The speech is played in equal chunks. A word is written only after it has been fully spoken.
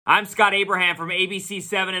I'm Scott Abraham from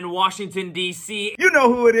ABC7 in Washington, D.C. You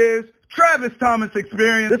know who it is. Travis Thomas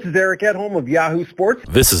Experience. This is Eric Edholm of Yahoo Sports.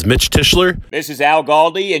 This is Mitch Tischler. This is Al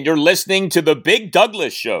Galdi, and you're listening to The Big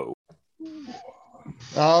Douglas Show.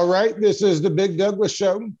 All right, this is The Big Douglas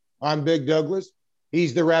Show. I'm Big Douglas.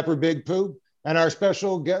 He's the rapper Big Pooh. And our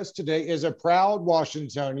special guest today is a proud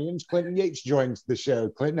Washingtonian. Clinton Yates joins the show.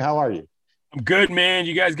 Clinton, how are you? I'm good, man.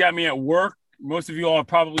 You guys got me at work. Most of you all have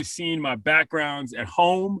probably seen my backgrounds at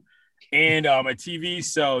home and my TV.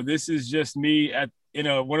 So this is just me at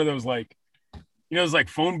one of those those like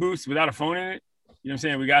phone booths without a phone in it. You know what I'm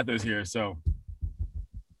saying? We got those here. So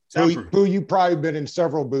Pooh, you've probably been in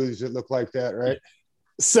several booths that look like that, right?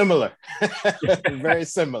 Similar. Very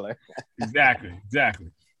similar. Exactly.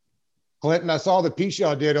 Clinton, I saw the piece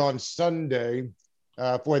y'all did on Sunday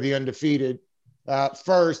for the Undefeated.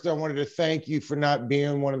 First, I wanted to thank you for not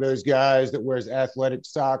being one of those guys that wears athletic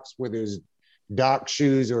socks with his dock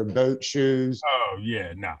shoes or boat shoes. Oh,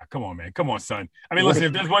 yeah. Nah, come on, man. Come on, son. I mean, listen,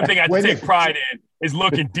 if there's one thing I take pride in is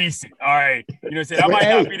looking decent, all right? You know what I'm saying? I might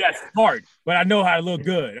not be that smart, but I know how to look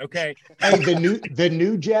good, okay? Hey, the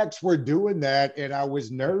New Jacks were doing that, and I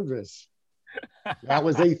was nervous. That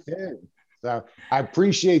was a thing. So I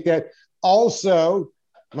appreciate that. Also,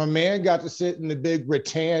 my man got to sit in the big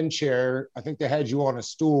rattan chair. I think they had you on a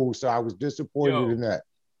stool, so I was disappointed in that.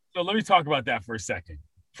 So let me talk about that for a second.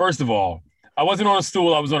 First of all, I wasn't on a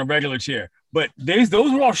stool. I was on a regular chair. But those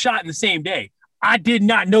were all shot in the same day. I did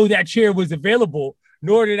not know that chair was available,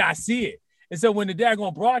 nor did I see it. And so when the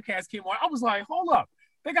daggone broadcast came on, I was like, hold up.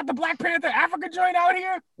 They got the Black Panther Africa joint out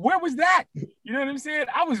here? Where was that? You know what I'm saying?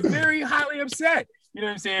 I was very highly upset. You know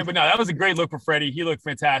what I'm saying? But no, that was a great look for Freddie. He looked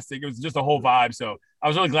fantastic. It was just a whole vibe. So I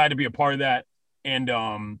was really glad to be a part of that. And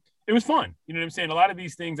it was fun. You know what I'm saying? A lot of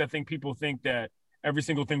these things, I think people think that every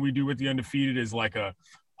single thing we do with the Undefeated is like a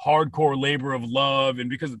hardcore labor of love. And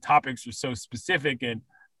because the topics are so specific and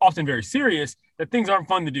often very serious, that things aren't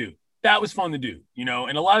fun to do. That was fun to do, you know?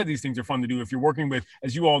 And a lot of these things are fun to do if you're working with,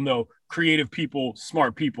 as you all know, creative people,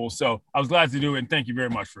 smart people. So I was glad to do it. And thank you very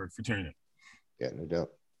much for tuning in. Yeah, no doubt.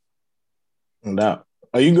 No doubt.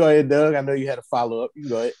 Oh, you can go ahead, Doug. I know you had a follow-up. You can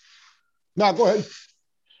go ahead. No, go ahead.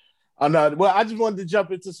 Oh, no. Well, I just wanted to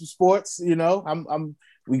jump into some sports. You know,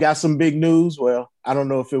 we got some big news. Well, I don't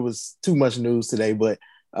know if it was too much news today, but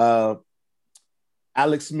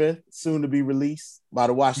Alex Smith soon to be released by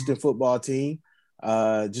the Washington football team.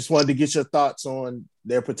 Just wanted to get your thoughts on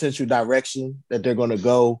their potential direction that they're going to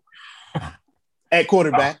go at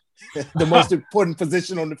quarterback, the most important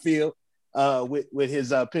position on the field, with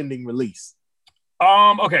his pending release.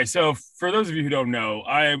 Okay, so for those of you who don't know,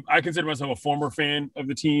 I consider myself a former fan of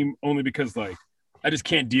the team only because I just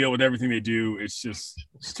can't deal with everything they do. It's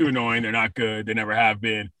too annoying. They're not good. They never have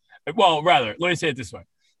been. Well, rather, let me say it this way.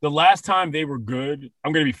 The last time they were good,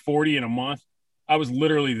 I'm going to be 40 in a month. I was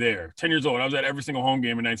literally there, 10 years old. I was at every single home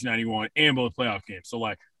game in 1991 and both playoff games. So,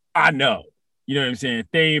 I know. You know what I'm saying?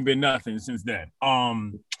 They ain't been nothing since then.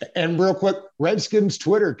 And real quick, Redskins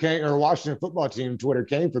Twitter came, or Washington football team Twitter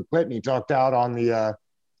came for Clinton. He talked out on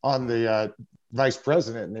the vice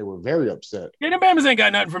president, and they were very upset. Yeah, the Bama's ain't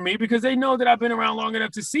got nothing for me because they know that I've been around long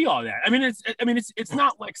enough to see all that. I mean, it's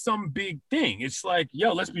not like some big thing. It's like,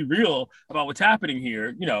 yo, let's be real about what's happening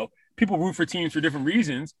here. You know, people root for teams for different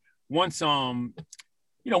reasons. Once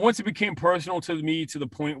it became personal to me to the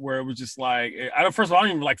point where it was just like, first of all, I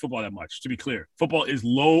don't even like football that much, to be clear. Football is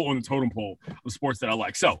low on the totem pole of sports that I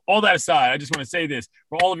like. So all that aside, I just want to say this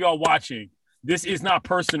for all of y'all watching, this is not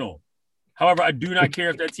personal. However, I do not care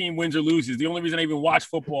if that team wins or loses. The only reason I even watch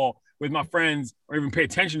football with my friends or even pay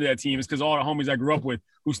attention to that team is because all the homies I grew up with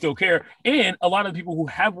who still care, and a lot of the people who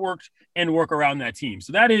have worked and work around that team.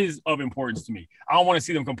 So that is of importance to me. I don't want to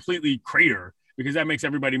see them completely crater because that makes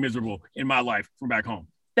everybody miserable in my life from back home.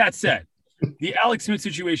 That said, the Alex Smith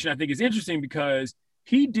situation I think is interesting because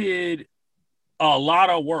he did a lot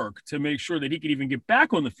of work to make sure that he could even get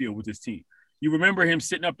back on the field with his team. You remember him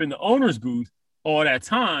sitting up in the owner's booth all that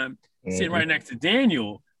time, sitting right next to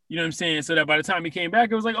Daniel, you know what I'm saying? So that by the time he came back,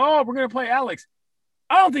 it was like, oh, we're going to play Alex.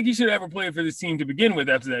 I don't think he should have ever played for this team to begin with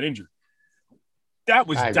after that injury. That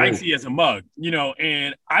was dicey as a mug, you know,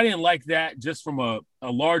 and I didn't like that just from a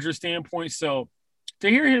larger standpoint. So to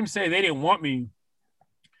hear him say they didn't want me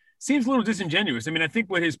seems a little disingenuous. I mean, I think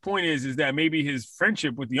what his point is that maybe his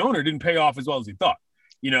friendship with the owner didn't pay off as well as he thought,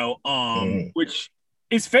 you know, which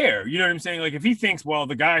is fair. You know what I'm saying? Like if he thinks, well,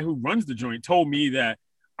 the guy who runs the joint told me that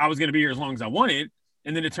I was going to be here as long as I wanted,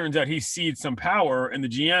 and then it turns out he ceded some power and the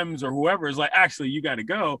GMs or whoever is like, actually, you got to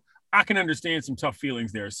go. I can understand some tough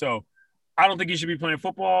feelings there. So I don't think he should be playing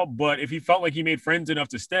football, but if he felt like he made friends enough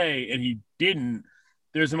to stay and he didn't,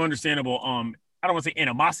 there's some understandable I don't want to say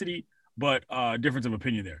animosity, but difference of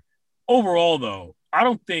opinion there. Overall, though, I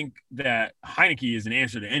don't think that Heineke is an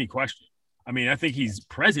answer to any question. I mean, I think he's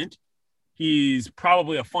present. He's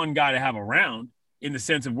probably a fun guy to have around in the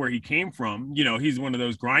sense of where he came from. You know, he's one of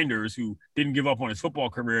those grinders who didn't give up on his football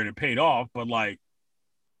career and it paid off. But, like,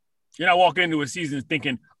 you're not walking into a season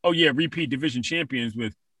thinking, oh, yeah, repeat division champions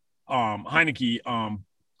with Heineke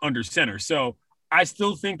under center. So I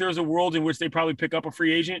still think there's a world in which they probably pick up a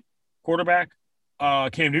free agent quarterback.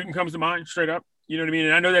 Cam Newton comes to mind straight up. You know what I mean?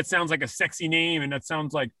 And I know that sounds like a sexy name, and that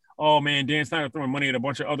sounds like, oh, man, Dan Snyder throwing money at a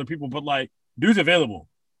bunch of other people. But, like, dude's available,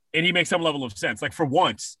 and he makes some level of sense. Like, for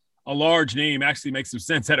once, a large name actually makes some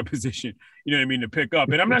sense at a position, you know what I mean, to pick up.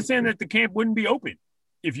 And I'm not saying that the camp wouldn't be open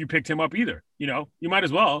if you picked him up either. You know, you might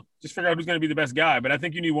as well just figure out who's going to be the best guy. But I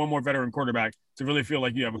think you need one more veteran quarterback to really feel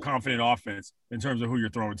like you have a confident offense in terms of who you're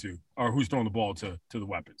throwing to or who's throwing the ball to the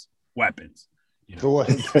weapons. You know?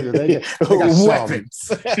 Weapons. Weapon.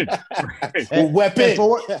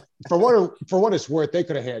 For what it's worth, they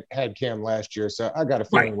could have had Cam last year. So I got a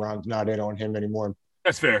feeling Ron's not in on him anymore.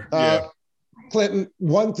 That's fair. Yeah. Clinton,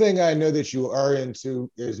 one thing I know that you are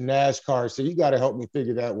into is NASCAR. So you got to help me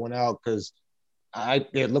figure that one out because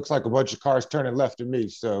it looks like a bunch of cars turning left to me.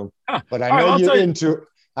 So, but I know you're into it.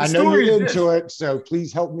 I know you're into it. So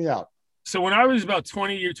please help me out. So when I was about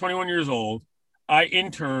 21 years old, I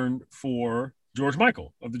interned for George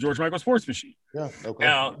Michael of the George Michael Sports Machine. Yeah. Okay.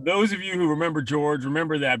 Now, those of you who remember George,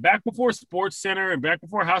 remember that back before Sports Center and back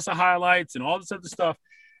before House of Highlights and all this other stuff,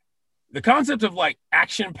 the concept of like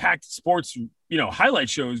action-packed sports, you know, highlight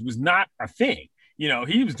shows was not a thing. You know,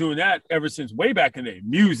 he was doing that ever since way back in the day,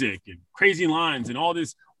 music and crazy lines and all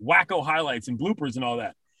this wacko highlights and bloopers and all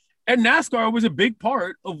that. And NASCAR was a big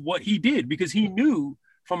part of what he did because he knew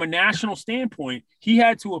from a national standpoint, he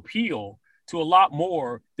had to appeal to a lot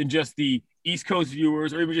more than just the East Coast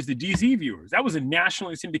viewers or even just the DC viewers. That was a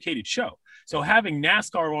nationally syndicated show. So having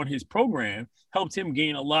NASCAR on his program helped him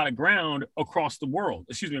gain a lot of ground across the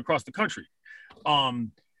country.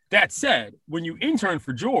 That said, when you interned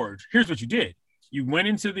for George, here's what you did. You went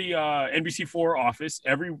into the NBC4 office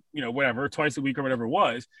twice a week or whatever it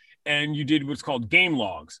was, and you did what's called game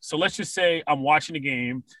logs. So let's just say I'm watching a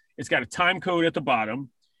game. It's got a time code at the bottom,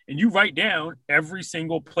 and you write down every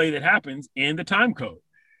single play that happens and the time code.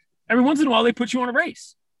 Every once in a while, they put you on a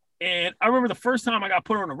race. And I remember the first time I got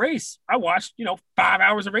put on a race, I watched, 5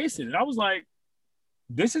 hours of racing. And I was like,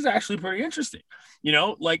 this is actually pretty interesting. You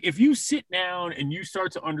know, like if you sit down and you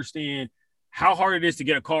start to understand how hard it is to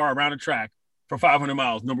get a car around a track for 500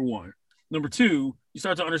 miles, number one. Number two, you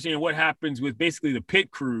start to understand what happens with basically the pit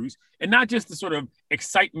crews and not just the sort of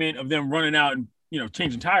excitement of them running out and,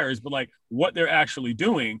 changing tires, but like what they're actually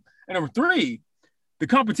doing. And number three, the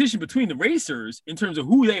competition between the racers in terms of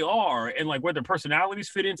who they are and like where their personalities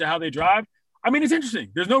fit into how they drive. I mean, it's interesting.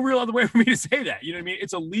 There's no real other way for me to say that. You know what I mean?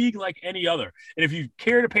 It's a league like any other. And if you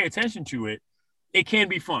care to pay attention to it, it can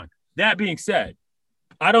be fun. That being said,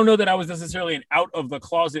 I don't know that I was necessarily an out of the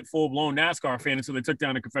closet, full blown NASCAR fan until they took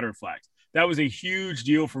down the Confederate flags. That was a huge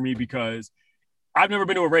deal for me because I've never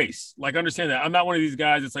been to a race. Like, understand that. I'm not one of these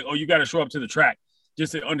guys that's like, oh, you got to show up to the track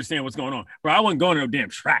just to understand what's going on. Bro, I wasn't going to no damn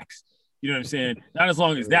tracks. You know what I'm saying? Not as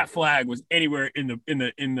long as that flag was anywhere in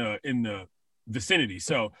the vicinity.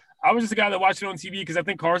 So I was just a guy that watched it on TV because I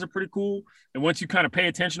think cars are pretty cool. And once you kind of pay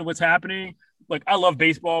attention to what's happening, like I love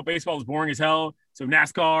baseball. Baseball is boring as hell. So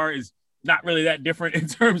NASCAR is not really that different in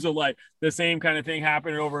terms of like the same kind of thing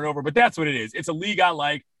happening over and over. But that's what it is. It's a league I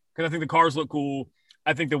like because I think the cars look cool.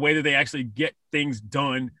 I think the way that they actually get things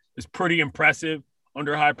done is pretty impressive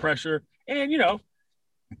under high pressure. And,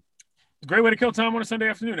 it's a great way to kill time on a Sunday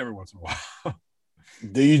afternoon every once in a while.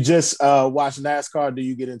 Do you just watch NASCAR? Do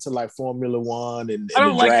you get into like Formula One and I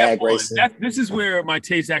don't like drag F1. racing? This is where my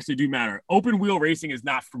tastes actually do matter. Open wheel racing is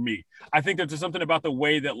not for me. I think that there's something about the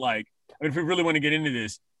way that if we really want to get into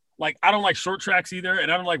this, like I don't like short tracks either,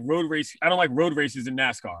 and I don't like road race. I don't like road races in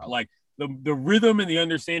NASCAR. Like the rhythm and the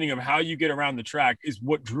understanding of how you get around the track is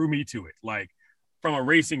what drew me to it. Like from a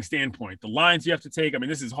racing standpoint, the lines you have to take. I mean,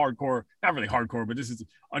 this is hardcore, not really hardcore, but this is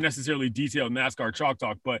unnecessarily detailed NASCAR chalk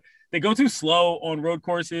talk. But they go too slow on road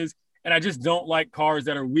courses, and I just don't like cars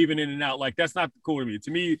that are weaving in and out. Like that's not cool to me.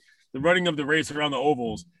 To me, the running of the race around the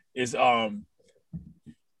ovals is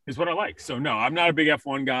what I like. So no, I'm not a big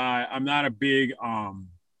F1 guy. I'm not a big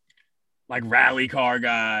like rally car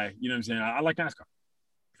guy. You know what I'm saying? I like NASCAR.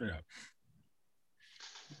 Straight up.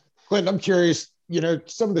 Clinton, I'm curious,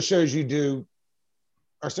 some of the shows you do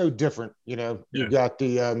are so different. You've got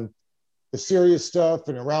the serious stuff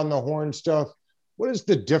and around the horn stuff. What is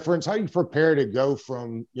the difference? How do you prepare to go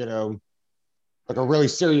from, like a really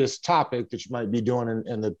serious topic that you might be doing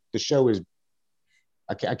and the show is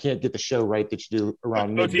I can't get the show right that you do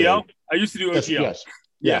around OTL. midday. I used to do OTL. Yes.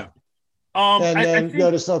 Yeah. And I then think,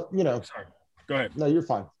 go to stuff, you know. Sorry. Go ahead. No, you're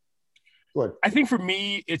fine. Go ahead. I think for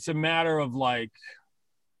me, it's a matter of like,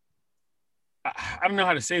 I don't know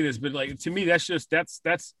how to say this, but like to me, that's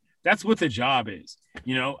what the job is.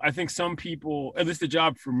 You know, I think some people, at least the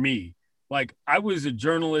job for me, like I was a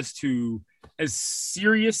journalist who, as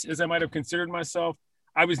serious as I might have considered myself,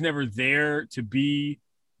 I was never there to be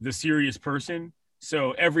the serious person.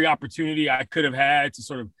 So every opportunity I could have had to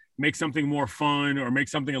sort of make something more fun or make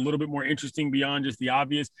something a little bit more interesting beyond just the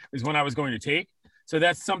obvious is when I was going to take. So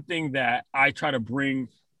that's something that I try to bring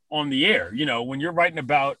on the air. You know, when you're writing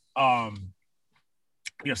about,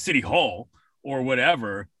 City Hall or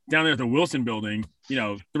whatever down there at the Wilson building,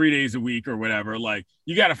 3 days a week or whatever, like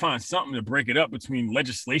you got to find something to break it up between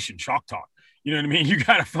legislation, chalk talk. You know what I mean? You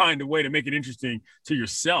got to find a way to make it interesting to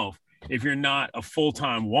yourself. If you're not a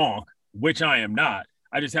full-time wonk, which I am not,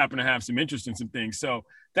 I just happen to have some interest in some things. So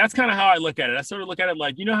that's kind of how I look at it. I sort of look at it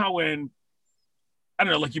like, you know how when, I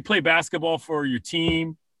don't know, like you play basketball for your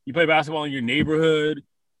team, you play basketball in your neighborhood,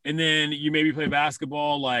 and then you maybe play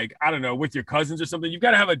basketball, like, I don't know, with your cousins or something. You've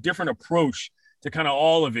got to have a different approach to kind of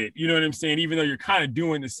all of it. You know what I'm saying? Even though you're kind of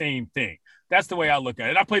doing the same thing. That's the way I look at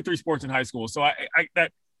it. I played 3 sports in high school. So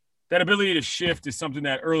that ability to shift is something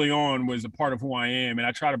that early on was a part of who I am. And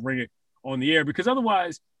I try to bring it on the air because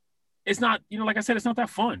otherwise it's not, like I said, it's not that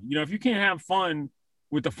fun. If you can't have fun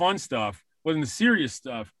with the fun stuff, with the serious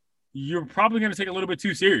stuff, you're probably going to take it a little bit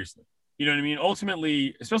too seriously. You know what I mean?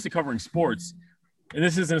 Ultimately, especially covering sports, and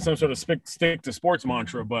this isn't some sort of stick to sports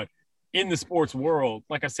mantra, but in the sports world,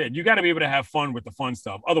 like I said, you got to be able to have fun with the fun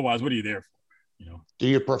stuff. Otherwise, what are you there for? Do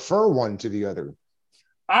you prefer one to the other?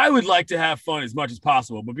 I would like to have fun as much as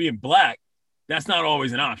possible, but being black, that's not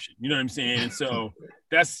always an option. You know what I'm saying? And so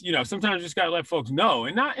that's, sometimes you just got to let folks know,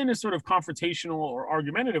 and not in a sort of confrontational or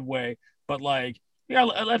argumentative way, but like,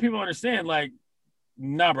 let people understand, like,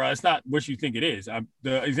 nah, bro, it's not what you think it is.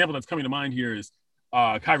 The example that's coming to mind here is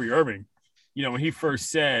Kyrie Irving. When he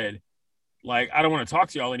first said, like, I don't want to talk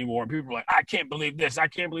to y'all anymore. And people were like, I can't believe this. I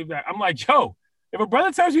can't believe that. I'm like, yo, if a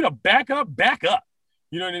brother tells you to back up, back up.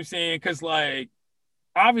 You know what I'm saying? Because, like,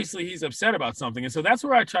 obviously he's upset about something. And so that's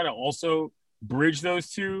where I try to also bridge those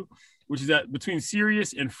two, which is that between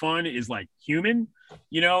serious and fun is like human,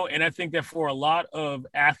 and I think that for a lot of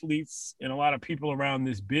athletes and a lot of people around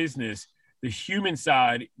this business, the human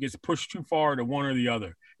side gets pushed too far to one or the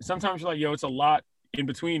other. And sometimes you're like, yo, it's a lot in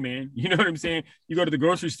between, man. You know what I'm saying? You go to the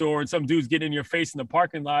grocery store and some dude's getting in your face in the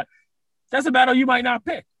parking lot. That's a battle you might not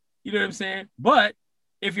pick. You know what I'm saying? But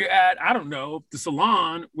if you're at, I don't know, the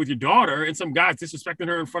salon with your daughter and some guy's disrespecting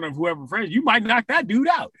her in front of whoever friends, you might knock that dude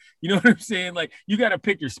out. You know what I'm saying? Like, you got to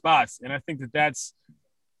pick your spots. And I think that's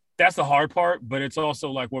the hard part, but it's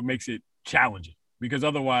also like what makes it challenging, because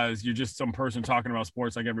otherwise you're just some person talking about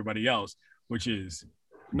sports like everybody else, which is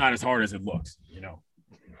not as hard as it looks,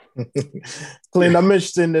 Clint, I'm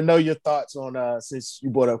interested to know your thoughts on since you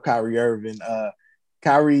brought up Kyrie Irving.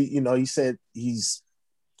 Kyrie, he said he's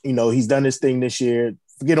done his thing this year,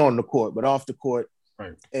 forget on the court, but off the court,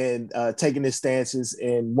 right, and taking his stances.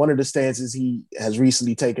 And one of the stances he has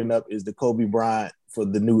recently taken up is the Kobe Bryant for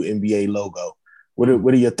the new NBA logo. What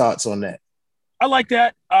are your thoughts on that? I like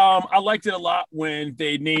that. I liked it a lot when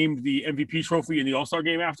they named the MVP trophy in the All-Star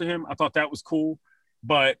game after him. I thought that was cool.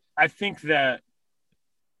 But I think that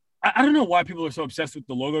I don't know why people are so obsessed with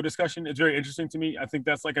the logo discussion. It's very interesting to me. I think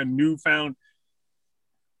that's like a newfound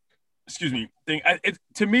thing.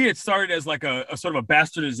 To me, it started as like a sort of a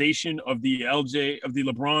bastardization of the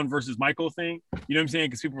LeBron versus Michael thing. You know what I'm saying?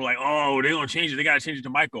 Because people were like, oh, they're going to change it. They got to change it to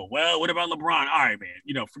Michael. Well, what about LeBron? All right,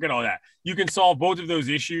 man. Forget all that. You can solve both of those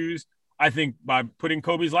issues, I think, by putting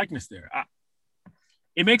Kobe's likeness there.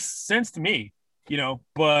 It makes sense to me,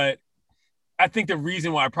 but I think the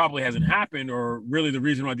reason why it probably hasn't happened, or really the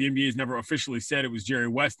reason why the NBA has never officially said it was Jerry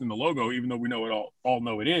West in the logo, even though we know it all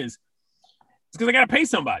know it is because I got to pay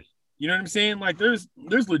somebody. You know what I'm saying? Like there's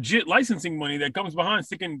legit licensing money that comes behind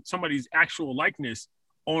sticking somebody's actual likeness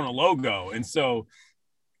on a logo. And so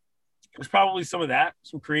there's probably some of that,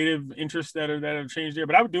 some creative interests that have changed there,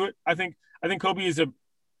 but I would do it. I think Kobe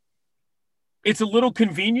it's a little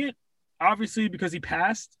convenient, obviously, because he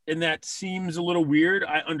passed, and that seems a little weird.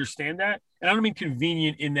 I understand that. And I don't mean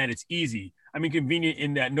convenient in that it's easy. I mean convenient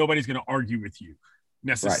in that nobody's going to argue with you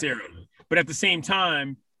necessarily. Right. But at the same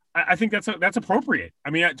time, I think that's appropriate. I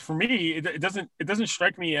mean, for me, it doesn't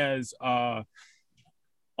strike me as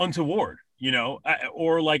untoward,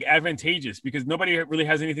 or like advantageous, because nobody really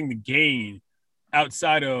has anything to gain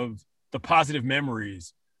outside of the positive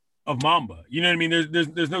memories of Mamba. You know what I mean?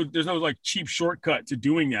 There's no like cheap shortcut to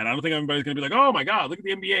doing that. I don't think everybody's gonna be like, oh my God, look at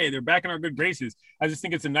the NBA. They're back in our good graces. I just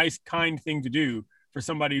think it's a nice, kind thing to do for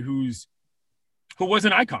somebody who was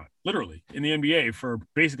an icon, literally, in the NBA for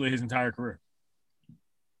basically his entire career.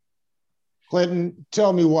 Clinton,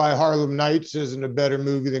 tell me why Harlem Nights isn't a better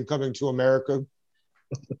movie than Coming to America.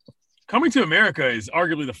 Coming to America is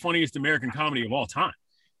arguably the funniest American comedy of all time.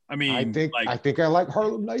 I mean, I think I like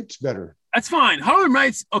Harlem Nights better. That's fine. Harlem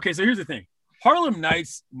Nights. Okay, so here's the thing. Harlem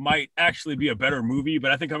Nights might actually be a better movie,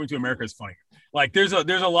 but I think Coming to America is funnier. Like, there's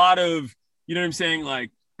a lot of, you know what I'm saying?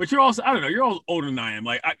 Like, but you're also, I don't know, you're all older than I am.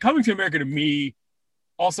 Like, Coming to America to me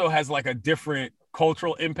also has like a different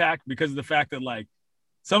cultural impact because of the fact that like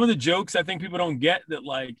some of the jokes I think people don't get that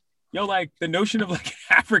like, yo, like the notion of like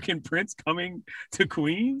African prince coming to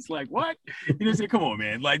Queens, like what? You know what I'm saying? Come on,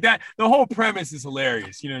 man. Like that, the whole premise is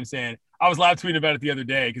hilarious. You know what I'm saying? I was live tweeting about it the other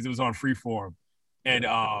day because it was on Freeform. And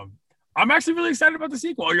I'm actually really excited about the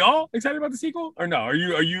sequel. Are y'all excited about the sequel? Or no? Are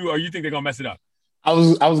you think they're gonna mess it up? I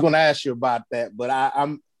was gonna ask you about that, but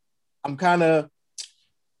I'm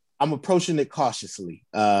approaching it cautiously.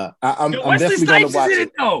 I'm definitely gonna watch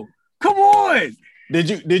it. Though. Come on.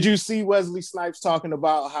 Did you see Wesley Snipes talking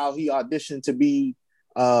about how he auditioned to be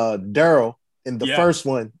Daryl in the first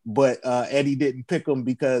one, but Eddie didn't pick him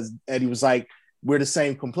because Eddie was like, we're the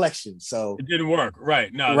same complexion, so it didn't work.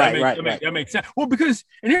 Right? No, that makes sense. Well, because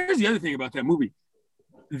and here's the other thing about that movie,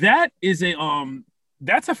 that is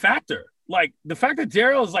that's a factor. Like the fact that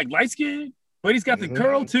Daryl is like light skinned, but he's got the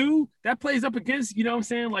curl too. That plays up against, you know what I'm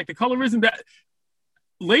saying, like the colorism. That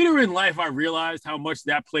later in life, I realized how much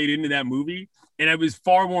that played into that movie. And it was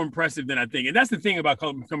far more impressive than I think. And that's the thing about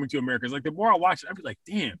Coming to America is like the more I watch it, I'd be like,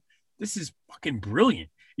 damn, this is fucking brilliant.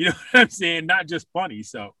 You know what I'm saying? Not just funny.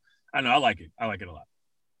 So I know I like it. I like it a lot.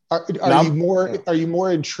 Are you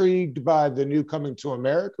more intrigued by the new Coming to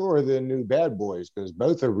America or the new Bad Boys? Because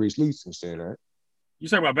both are releasing soon, right? You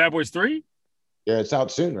talking about Bad Boys 3? Yeah, it's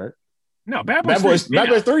out soon, right? No, Bad Boys 3.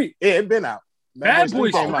 Yeah, it's been out. Bad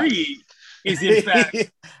Boys 3 is in fact.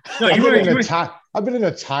 No, I've been in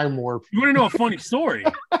a time warp. You want to know a funny story?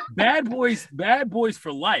 Bad Boys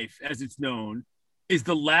for Life, as it's known, is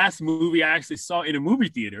the last movie I actually saw in a movie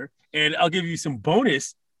theater. And I'll give you some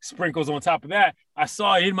bonus sprinkles on top of that. I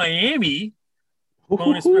saw it in Miami.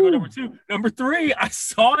 Bonus sprinkle number 2. Number 3, I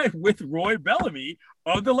saw it with Roy Bellamy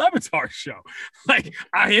of the Levitar Show. Like,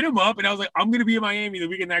 I hit him up and I was like, I'm going to be in Miami the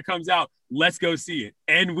weekend that comes out. Let's go see it.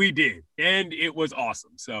 And we did. And it was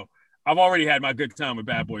awesome. So I've already had my good time with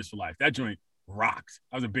Bad Boys for Life. That joint rocked.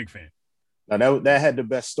 I was a big fan. Now that had the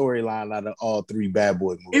best storyline out of all 3 Bad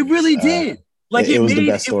Boy movies. It really did. Like it was the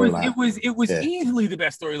best storyline. It was easily the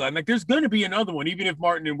best storyline. Like there's going to be another one, even if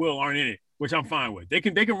Martin and Will aren't in it, which I'm fine with. They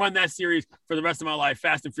can run that series for the rest of my life,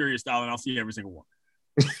 Fast and Furious style, and I'll see every single one.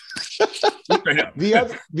 Straight up.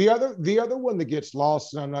 The other one that gets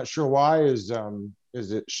lost, and I'm not sure why, is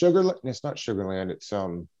it Sugarland? It's not Sugarland. It's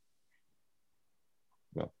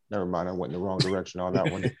no, never mind. I went in the wrong direction on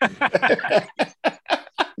that one.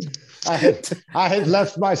 I had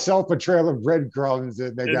left myself a trail of breadcrumbs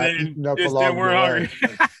and they got eaten up along the way.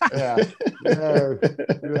 Yeah.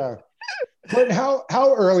 But how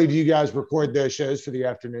early do you guys record those shows for the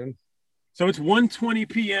afternoon? So it's 1:20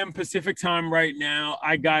 p.m. Pacific time right now.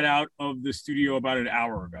 I got out of the studio about an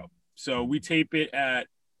hour ago. So we tape it at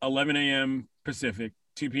 11 a.m. Pacific,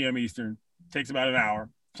 2 p.m. Eastern. Takes about an hour.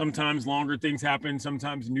 Sometimes longer things happen.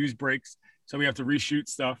 Sometimes news breaks. So we have to reshoot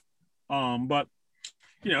stuff. But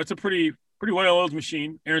you know, it's a pretty well-oiled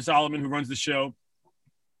machine. Aaron Solomon, who runs the show,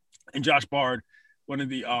 and Josh Bard, one of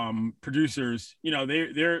the producers, you know,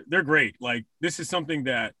 they're great. Like, this is something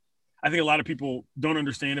that I think a lot of people don't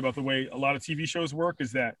understand about the way a lot of TV shows work,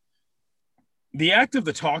 is that the act of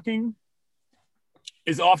the talking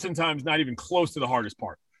is oftentimes not even close to the hardest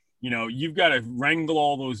part. You know, you've got to wrangle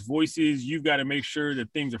all those voices. You've got to make sure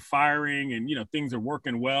that things are firing and, you know, things are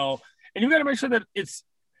working well. And you've got to make sure that it's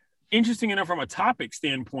interesting enough from a topic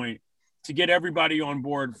standpoint to get everybody on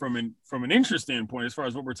board from an interest standpoint as far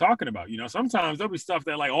as what we're talking about. You know, sometimes there'll be stuff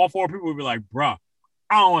that like all 4 people will be like, bruh,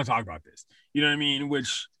 I don't want to talk about this. You know what I mean?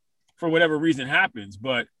 Which for whatever reason happens.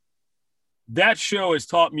 But that show has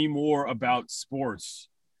taught me more about sports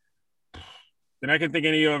than I can think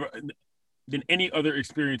than any other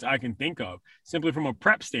experience I can think of, simply from a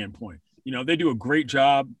prep standpoint. You know, they do a great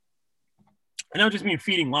job. And I don't just mean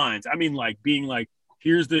feeding lines. I mean like being like,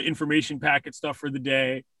 here's the information packet stuff for the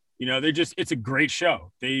day. You know, it's a great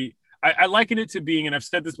show. I liken it to being, and I've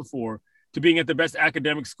said this before, to being at the best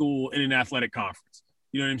academic school in an athletic conference.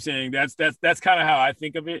 You know what I'm saying? That's kind of how I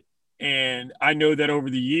think of it. And I know that over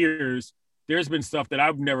the years, there's been stuff that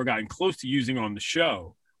I've never gotten close to using on the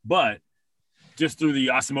show, but just through the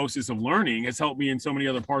osmosis of learning has helped me in so many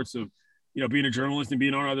other parts of, being a journalist and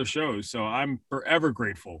being on other shows. So I'm forever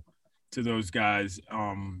grateful to those guys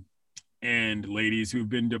and ladies who've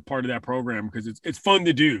been a part of that program, because it's fun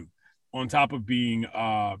to do on top of being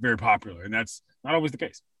very popular. And that's not always the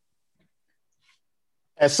case.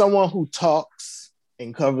 As someone who talks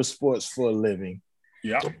and covers sports for a living,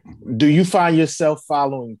 yeah, do you find yourself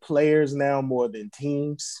following players now more than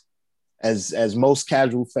teams? As most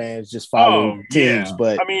casual fans just follow teams, yeah.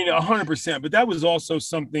 but 100%. But that was also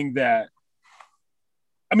something that,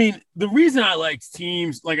 the reason I liked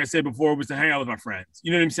teams, like I said before, was to hang out with my friends.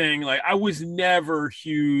 You know what I'm saying? Like, I was never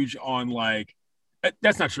huge on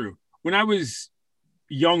that's not true. When I was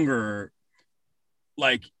younger,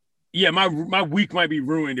 my week might be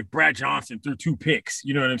ruined if Brad Johnson threw 2 picks,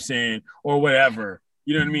 you know what I'm saying? Or whatever,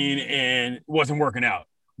 you know what I mean? And it wasn't working out.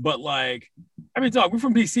 But dog, we're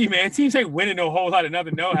from DC, man. Teams ain't winning no whole lot of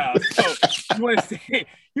nothing, no house. So you want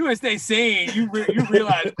to stay sane. You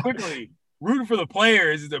realize quickly rooting for the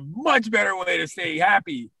players is a much better way to stay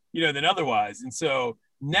happy, than otherwise. And so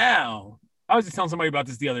now, I was just telling somebody about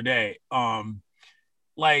this the other day.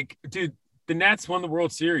 Dude, the Nats won the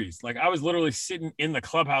World Series. I was literally sitting in the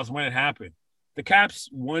clubhouse when it happened. The Caps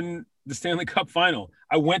won the Stanley Cup final.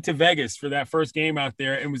 I went to Vegas for that first game out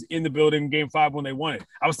there and was in the building Game 5 when they won it.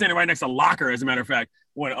 I was standing right next to Locker, as a matter of fact,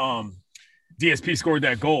 when DSP scored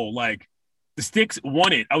that goal. The Sticks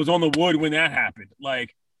won it. I was on the wood when that happened.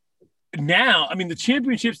 Now, the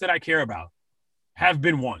championships that I care about have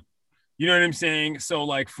been won. You know what I'm saying? So,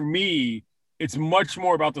 for me, it's much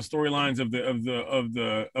more about the storylines of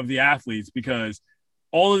the athletes, because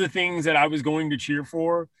all of the things that I was going to cheer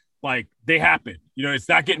for, they happen. It's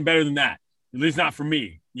not getting better than that. At least not for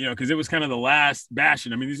me, because it was kind of the last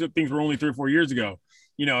bastion. These are things were only 3 or 4 years ago,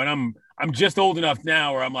 and I'm just old enough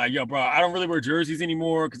now where I'm like, yo, bro, I don't really wear jerseys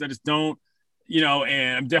anymore because I just don't,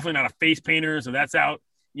 and I'm definitely not a face painter, so that's out,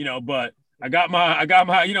 but I got my, got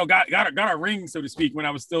a ring, so to speak, when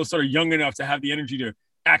I was still sort of young enough to have the energy to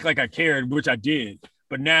act like I cared, which I did.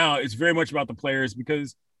 But now it's very much about the players,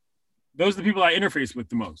 because those are the people I interface with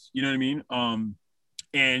the most. You know what I mean?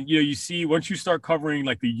 And, you see, once you start covering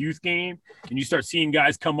the youth game and you start seeing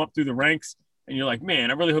guys come up through the ranks, and you're like,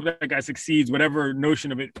 man, I really hope that guy succeeds, whatever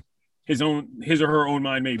notion of it his or her own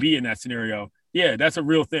mind may be in that scenario. Yeah, that's a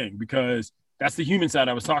real thing, because that's the human side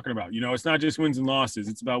I was talking about. It's not just wins and losses.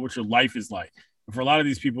 It's about what your life is like. And for a lot of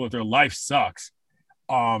these people, if their life sucks,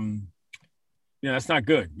 that's not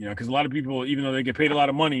good, because a lot of people, even though they get paid a lot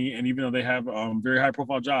of money and even though they have very high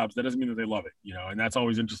profile jobs, that doesn't mean that they love it, and that's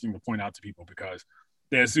always interesting to point out to people, because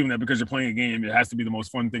they assume that because you're playing a game, it has to be the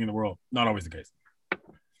most fun thing in the world. Not always the case.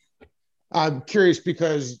 I'm curious,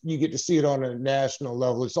 because you get to see it on a national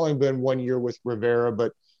level. It's only been 1 year with Rivera,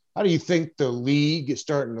 but how do you think the league is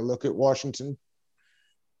starting to look at Washington?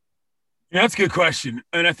 Yeah, that's a good question.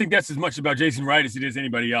 And I think that's as much about Jason Wright as it is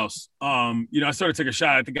anybody else. I sort of took a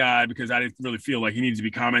shot at the guy because I didn't really feel like he needed to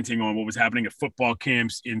be commenting on what was happening at football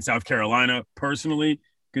camps in South Carolina personally,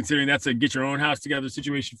 considering that's a get your own house together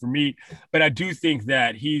situation for me. But I do think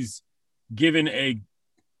that he's given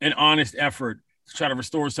an honest effort to try to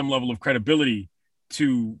restore some level of credibility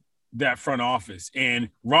to that front office. And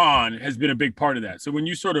Ron has been a big part of that. So when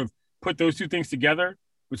you sort of put those two things together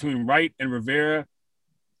between Wright and Rivera,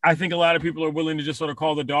 I think a lot of people are willing to just sort of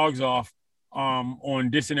call the dogs off on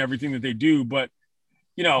dissing everything that they do. But,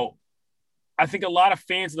 I think a lot of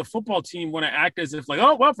fans of the football team want to act as if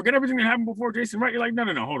oh, well, forget everything that happened before Jason Wright. You're like, no,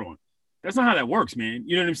 hold on. That's not how that works, man.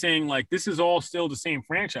 You know what I'm saying? This is all still the same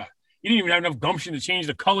franchise. You didn't even have enough gumption to change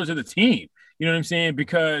the colors of the team. You know what I'm saying?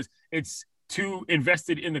 Because it's too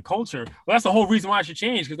invested in the culture. Well, that's the whole reason why I should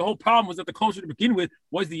change, because the whole problem was that the culture to begin with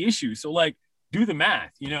was the issue. So, do the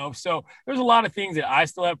math, So there's a lot of things that I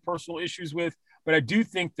still have personal issues with, but I do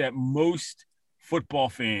think that most football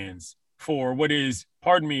fans, for what is,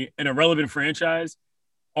 pardon me, an irrelevant franchise,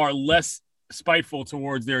 are less spiteful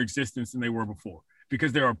towards their existence than they were before,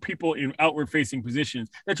 because there are people in outward-facing positions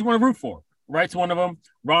that you want to root for. Wright's one of them.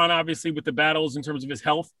 Ron, obviously, with the battles in terms of his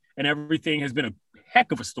health and everything, has been a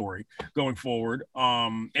heck of a story going forward.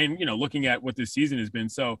 And, looking at what this season has been.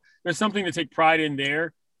 So there's something to take pride in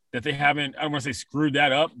there, that they haven't, I don't want to say screwed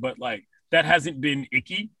that up, but that hasn't been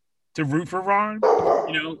icky to root for Ron,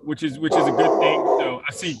 which is a good thing. So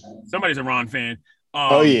I see somebody's a Ron fan.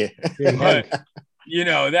 Oh yeah. But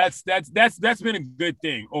that's been a good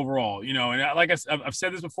thing overall, and I've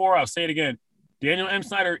said this before, I'll say it again. Daniel M.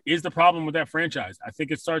 Snyder is the problem with that franchise. I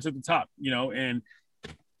think it starts at the top, and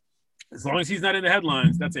as long as he's not in the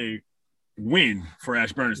headlines, that's a win for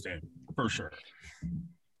Ash Bernistan for sure.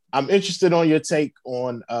 I'm interested on your take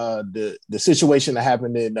on the situation that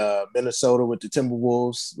happened in Minnesota with the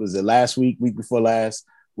Timberwolves. Was it last week before last,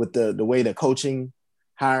 with the way the coaching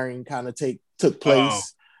hiring kind of took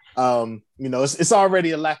place? It's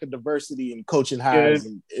already a lack of diversity in coaching hires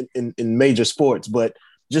in major sports, but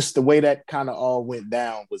just the way that kind of all went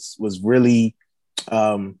down was really.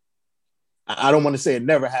 I don't want to say it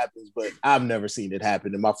never happens, but I've never seen it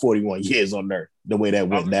happen in my 41 years on Earth. The way that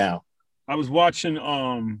went down. I was watching,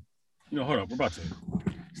 hold up. We're about to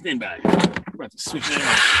stand back. We're about to switch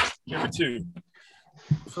camera 2.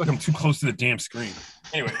 I feel like I'm too close to the damn screen.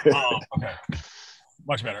 Anyway, okay.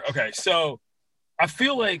 Much better. Okay, so I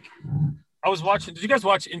feel like I was watching. Did you guys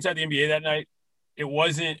watch Inside the NBA that night? It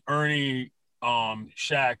wasn't Ernie,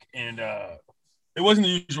 Shaq, and it wasn't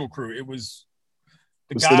the usual crew. It was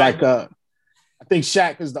the guy. I think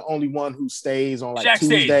Shaq is the only one who stays on Shaq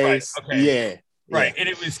Tuesdays. Stays, right. Okay. Yeah. Right, and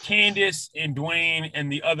it was Candace and Dwayne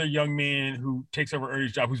and the other young man who takes over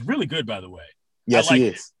Ernie's job, who's really good, by the way. Yes, he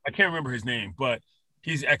is. I can't remember his name, but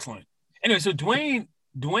he's excellent. Anyway, so Dwayne,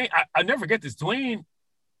 I never forget this. Dwayne,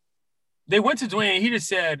 they went to Dwayne, and he just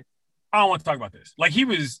said, I don't want to talk about this. Like, he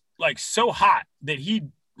was, like, so hot that he,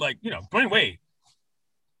 like, Dwayne Wade,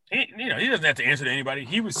 he doesn't have to answer to anybody.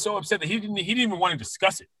 He was so upset that he didn't even want to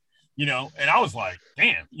discuss it. And I was like,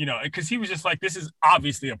 damn, because he was just like, this is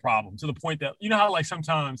obviously a problem, to the point that, how like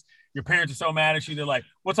sometimes your parents are so mad at you, they're like,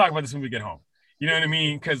 we'll talk about this when we get home. You know what I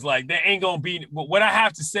mean? Because like they ain't gonna be, what I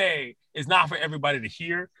have to say is not for everybody to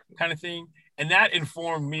hear, kind of thing. And that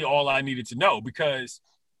informed me all I needed to know, because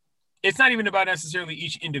it's not even about necessarily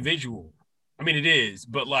each individual. I mean, it is,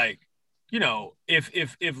 but like,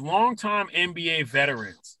 if longtime NBA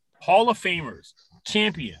veterans, Hall of Famers,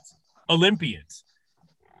 champions, Olympians,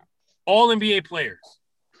 all NBA players,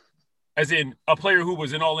 as in a player who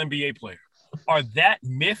was an all NBA player, are that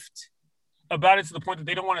miffed about it to the point that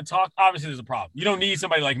they don't want to talk, obviously there's a problem. You don't need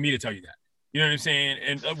somebody like me to tell you that. You know what I'm saying?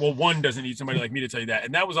 And one doesn't need somebody like me to tell you that.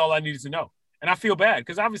 And that was all I needed to know. And I feel bad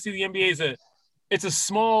because obviously the NBA it's a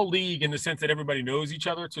small league in the sense that everybody knows each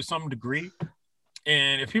other to some degree.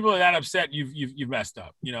 And if people are that upset, you've messed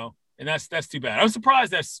up, and that's too bad. I was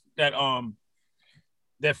surprised that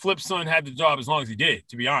Flip's son had the job as long as he did,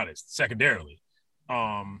 to be honest, secondarily.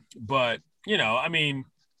 But, I mean,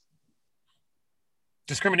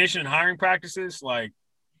 discrimination in hiring practices, like,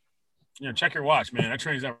 check your watch, man. That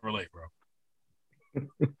train's never late, bro.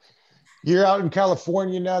 You're out in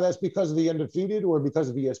California now. That's because of the undefeated or because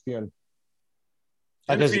of ESPN?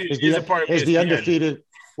 Is the undefeated?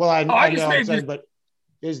 Well, I know, but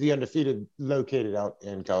is the undefeated located out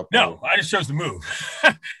in California? No, I just chose to move.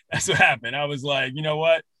 That's what happened. I was like, you know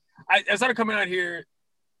what? I started coming out here.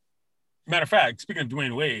 Matter of fact, speaking of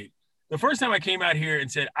Dwayne Wade, the first time I came out here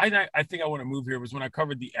and said, I think I want to move here was when I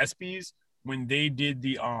covered the ESPYs when they did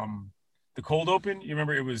the cold open. You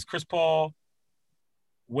remember it was Chris Paul,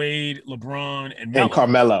 Wade, LeBron, and Melo. And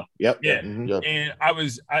Carmelo. Yep. Yeah. Mm-hmm. Yep. And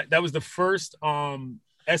that was the first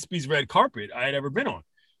ESPYs red carpet I had ever been on.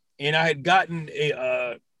 And I had gotten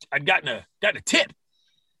a tip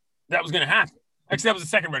that was going to happen. Actually, that was the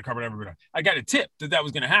second red carpet I ever been on. I got a tip that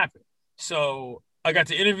was going to happen. So I got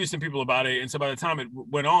to interview some people about it. And so by the time it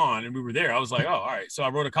went on and we were there, I was like, oh, all right. So I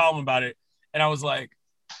wrote a column about it. And I was like,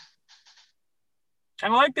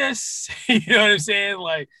 kind of like this. You know what I'm saying?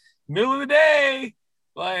 Like, middle of the day,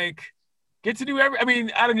 like, get to do I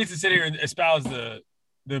mean, I don't need to sit here and espouse the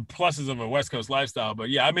pluses of a West Coast lifestyle.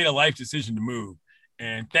 But, yeah, I made a life decision to move.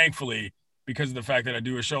 And thankfully, because of the fact that I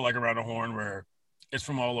do a show like Around the Horn where it's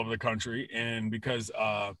from all over the country, and because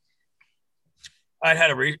I'd had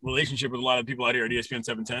a relationship with a lot of people out here at ESPN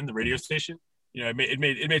 710, the radio station, it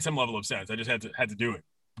made some level of sense. I just had to do it.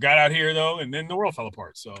 Got out here though, and then the world fell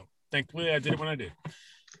apart. So thankfully, I did it when I did.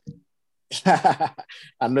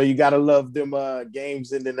 I know you gotta love them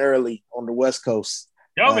games ending early on the West Coast.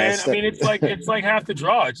 Yo, man, I mean, it's like half the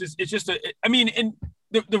draw. And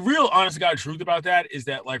the real honest to God truth about that is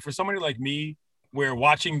that, like, for somebody like me, where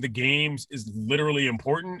watching the games is literally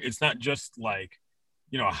important, it's not just like,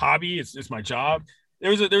 a hobby. It's my job.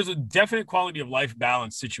 There's a definite quality of life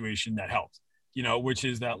balance situation that helps, which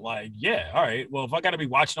is that, like, yeah, all right, well, if I got to be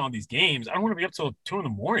watching all these games, I don't want to be up till 2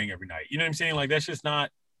 a.m. every night. You know what I'm saying? Like, that's just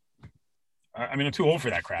not. I mean, I'm too old for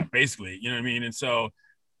that crap, basically. You know what I mean? And so,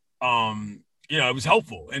 it was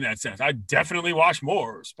helpful in that sense. I definitely watch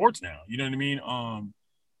more sports now. You know what I mean?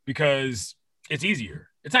 Because it's easier.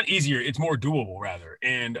 It's not easier. It's more doable, rather.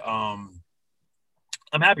 And I'm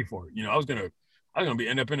happy for it. I was gonna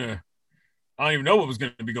end up in a. I don't even know what was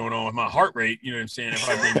going to be going on with my heart rate. You know what I'm saying? If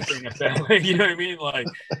I bring thing up that way, you know what I mean? Like,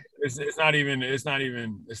 it's not even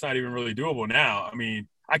really doable now. I mean,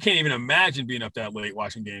 I can't even imagine being up that late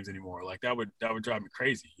watching games anymore. Like that would drive me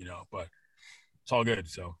crazy, but it's all good.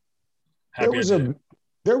 So there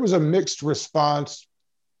was a mixed response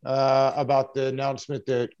about the announcement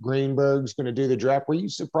that Greenberg's going to do the draft. Were you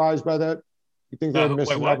surprised by that? You think they're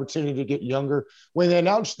missing an opportunity to get younger? When they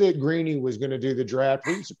announced that Greeny was going to do the draft,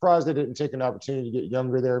 were you surprised they didn't take an opportunity to get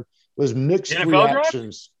younger? There was mixed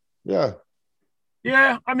reactions. Draft?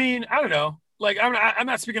 Yeah. I mean, I don't know. Like, I'm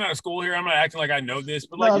not speaking out of school here. I'm not acting like I know this,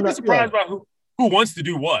 but like, you'd be surprised about who wants to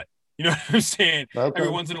do what. You know what I'm saying? Okay.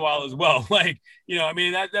 Every once in a while as well. Like, I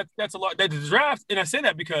mean, that's a lot. That the draft, and I say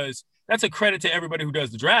that because that's a credit to everybody who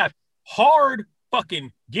does the draft. Hard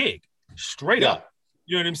fucking gig, straight up.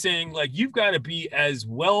 You know what I'm saying? Like, you've got to be as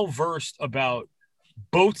well versed about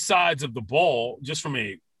both sides of the ball, just from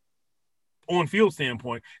a on-field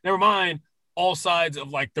standpoint. Never mind all sides of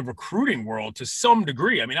like the recruiting world to some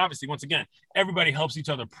degree. I mean, obviously, once again, everybody helps each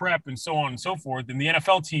other prep and so on and so forth. And the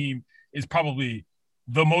NFL team is probably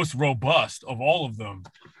the most robust of all of them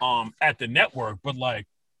at the network. But like,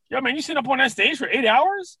 man, you sit up on that stage for 8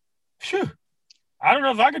 hours? Phew. I don't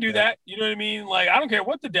know if I could do that. You know what I mean? Like, I don't care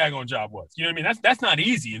what the daggone job was. You know what I mean? That's not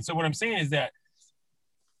easy. And so what I'm saying is that,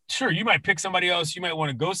 sure, you might pick somebody else. You might want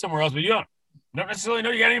to go somewhere else, but you don't necessarily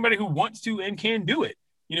know you got anybody who wants to and can do it.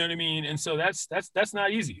 You know what I mean? And so that's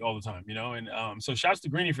not easy all the time, And so shouts to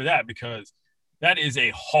Greeny for that, because that is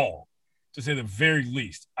a haul, to say the very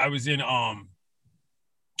least. I was in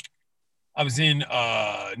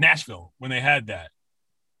Nashville when they had that.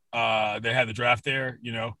 They had the draft there,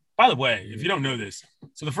 By the way, if you don't know this,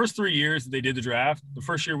 so the first 3 years that they did the draft, the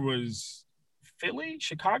first year was Philly,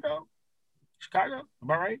 Chicago, am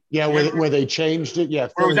I right? Yeah, where they changed it. Yeah,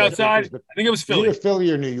 Philly, it was outside. I think it was Philly. Either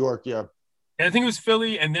Philly or New York, yeah. And I think it was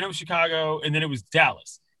Philly, and then it was Chicago, and then it was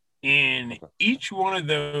Dallas. And each one of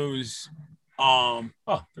those, there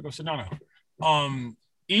goes Sedano.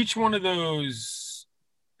 Each one of those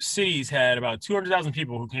cities had about 200,000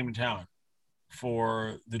 people who came to town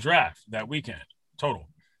for the draft that weekend total.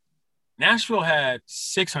 Nashville had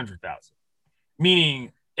 600,000,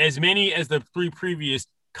 meaning as many as the three previous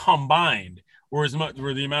combined were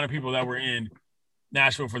the amount of people that were in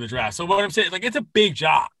Nashville for the draft. So what I'm saying, like, it's a big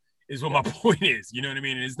job is what my point is. You know what I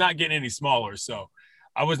mean? And it's not getting any smaller. So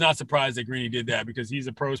I was not surprised that Greeny did that, because he's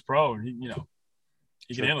a pro's pro, and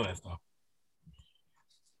he can handle that stuff.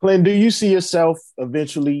 Clint, do you see yourself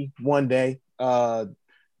eventually one day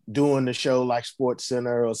doing a show like Sports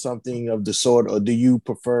Center or something of the sort, or do you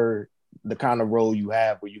prefer the kind of role you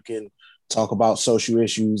have where you can talk about social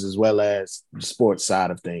issues as well as the sports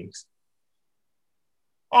side of things?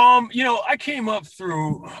 I came up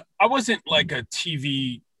I wasn't like a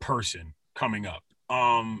TV person coming up.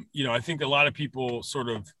 I think a lot of people sort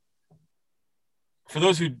of, for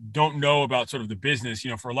those who don't know about sort of the business,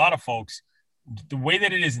 for a lot of folks, the way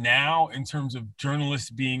that it is now in terms of journalists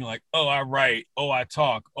being like, oh, I write, oh, I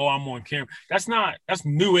talk, oh, I'm on camera. That's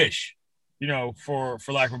newish, for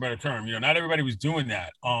lack of a better term. Not everybody was doing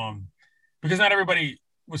that because not everybody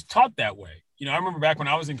was taught that way. I remember back when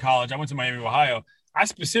I was in college, I went to Miami, Ohio. I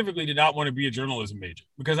specifically did not want to be a journalism major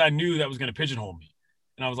because I knew that was going to pigeonhole me.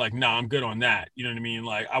 And I was like, nah, I'm good on that. You know what I mean?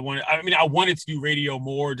 Like, I wanted to do radio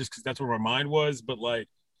more just because that's where my mind was. But like,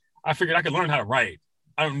 I figured I could learn how to write.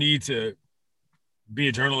 I don't need to be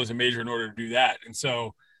a journalism major in order to do that. And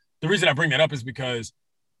so the reason I bring that up is because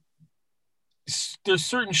there's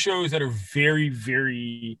certain shows that are very,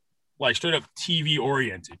 very like straight up TV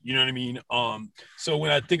oriented. You know what I mean? So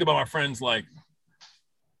when I think about my friends like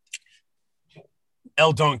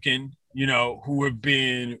Elle Duncan, who have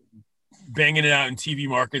been banging it out in TV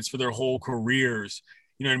markets for their whole careers,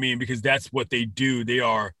 you know what I mean? Because that's what they do. They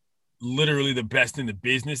are literally the best in the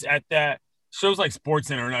business at that. Shows like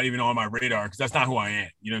SportsCenter are not even on my radar because that's not who I am.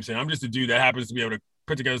 You know what I'm saying? I'm just a dude that happens to be able to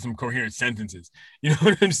put together some coherent sentences. You know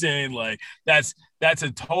what I'm saying? Like that's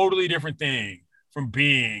a totally different thing from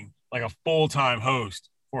being like a full-time host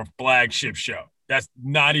for a flagship show. That's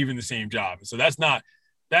not even the same job. So that's not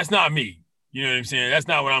me. You know what I'm saying? That's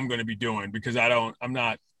not what I'm going to be doing because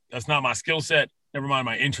that's not my skill set. Never mind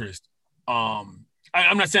my interest. I'm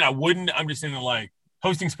not saying I wouldn't. I'm just saying that like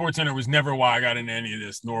hosting SportsCenter was never why I got into any of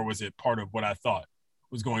this, nor was it part of what I thought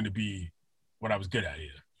was going to be what I was good at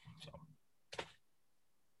either. So.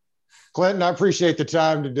 Clinton, I appreciate the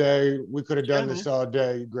time today. We could have done this all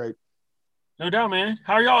day. Great. No doubt, man.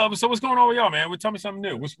 How are y'all? So what's going on with y'all, man? Tell me something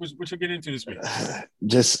new. What you get into this week?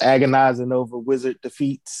 Just agonizing over Wizard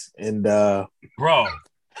defeats and Bro,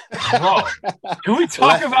 can we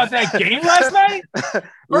talk about that game last night?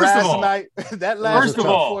 That last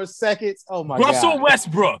 4 seconds. Oh my God. Russell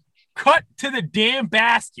Westbrook cut to the damn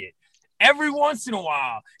basket every once in a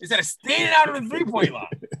while instead of standing out on the three-point line.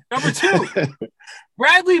 Number 2,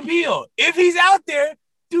 Bradley Beal, if he's out there,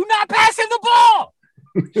 do not pass him the ball.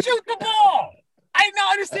 Shoot the ball. I did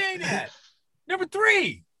not understand that. Number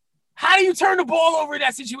 3, how do you turn the ball over in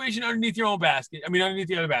that situation underneath your own basket? I mean, underneath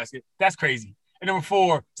the other basket. That's crazy. And number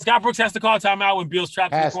 4, Scott Brooks has to call a timeout when Beal's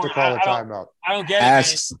trapped in the corner. I don't get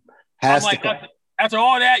it, man. After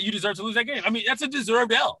all that, you deserve to lose that game. I mean, that's a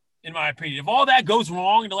deserved L, in my opinion. If all that goes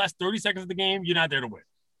wrong in the last 30 seconds of the game, you're not there to win.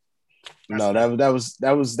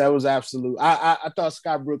 That was absolute. I thought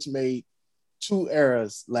Scott Brooks made 2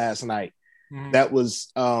 errors last night. Mm-hmm. That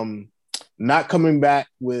was not coming back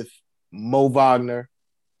with Mo Wagner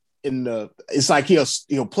it's like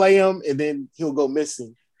he'll play him and then he'll go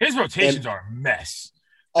missing. His rotations are a mess.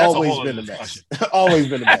 That's always been a mess. Always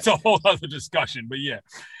been a mess. That's a whole other discussion, but yeah.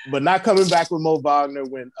 But not coming back with Mo Wagner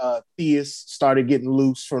when Theus started getting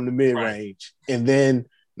loose from the mid-range, and then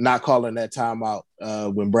not calling that timeout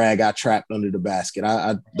when Brad got trapped under the basket.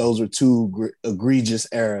 Those were 2 egregious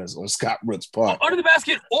errors on Scott Brooks' part. Under the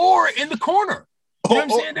basket or in the corner. You know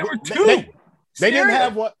what I'm saying? There were 2. They didn't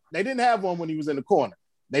have one. They didn't have one when he was in the corner.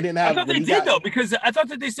 They didn't have. I thought they did though, because I thought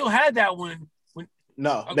that they still had that one.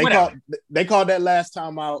 No, they called that last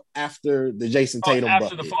time out after the Jason Tatum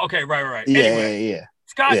bucket. Okay, right. Yeah, anyway, yeah.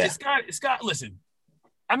 Scott. Listen,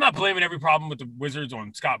 I'm not blaming every problem with the Wizards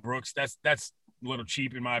on Scott Brooks. That's a little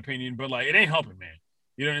cheap in my opinion, but like it ain't helping, man.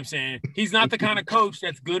 You know what I'm saying? He's not the kind of coach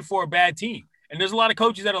that's good for a bad team, and there's a lot of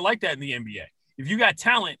coaches that are like that in the NBA. If you got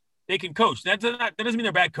talent, they can coach. That doesn't mean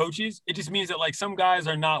they're bad coaches. It just means that like some guys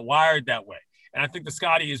are not wired that way, and I think the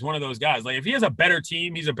Scotty is one of those guys. Like if he has a better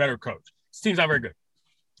team, he's a better coach. His team's not very good.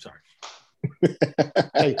 Sorry.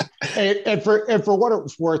 and for what it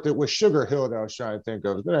was worth, it was Sugar Hill that I was trying to think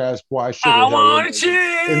of. I was going to ask why Sugar Hill is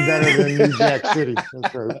better than New Jack City.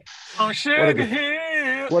 On Sugar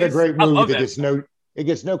Hill. What a great movie that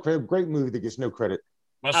gets no credit. Great movie that gets no credit.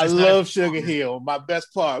 I love Sugar Hill. My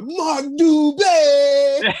best part, Mark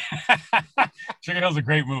Dubé. Sugar Hill's a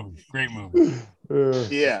great movie. Great movie.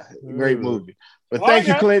 Great movie. But thank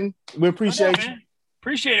you, Clinton. We appreciate you.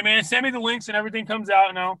 Appreciate it, man. Send me the links and everything comes out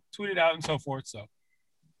and I'll tweet it out and so forth. So, all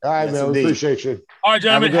right, man. We appreciate you. All right,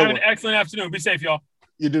 gentlemen. Have an excellent afternoon. Be safe, y'all.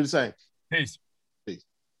 You do the same. Peace.